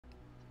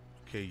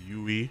Okay,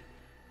 Yui.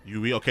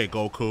 Okay,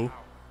 Goku.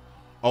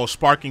 Oh,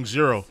 Sparking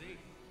Zero.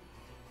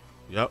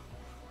 Yep.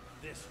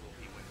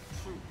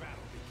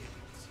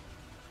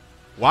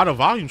 Why the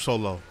volume so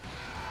low?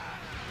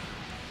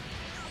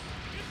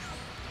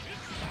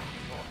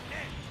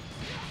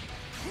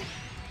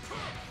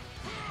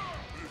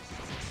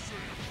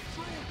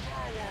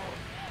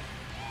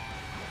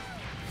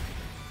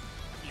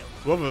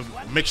 Whoever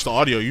mixed the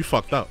audio, you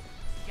fucked up.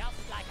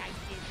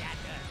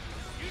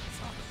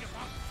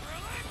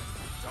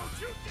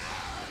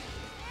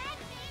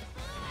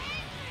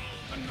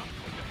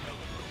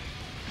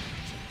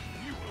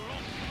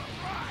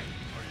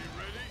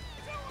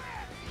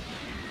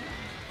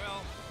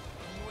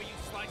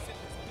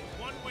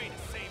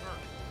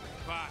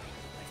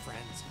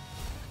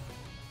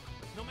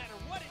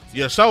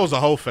 Yes, I was a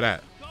hoe for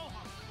that.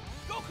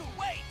 Goku,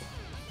 wait!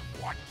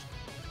 What?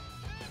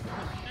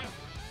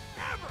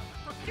 Never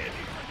forgive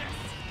me for this!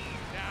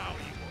 Now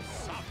you will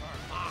suffer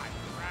my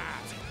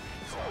wrath.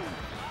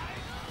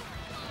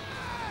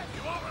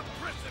 You are a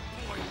prison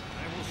boy!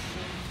 I will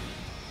show you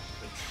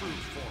the true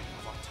form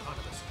of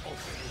autonomous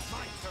Omen. It's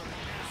my turn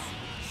now.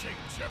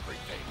 Change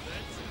everything,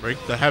 then. Break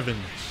the heavens.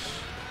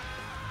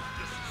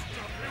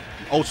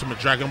 Ultimate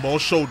Dragon Ball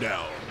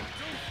Showdown.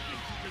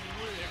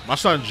 My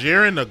son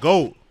Jiren the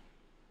GOAT.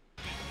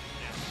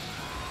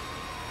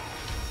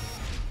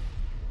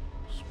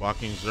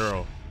 Walking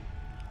Zero.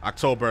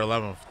 October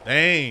 11th.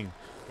 Dang.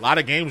 A lot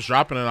of games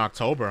dropping in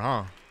October,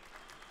 huh?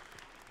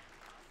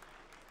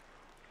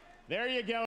 There you go.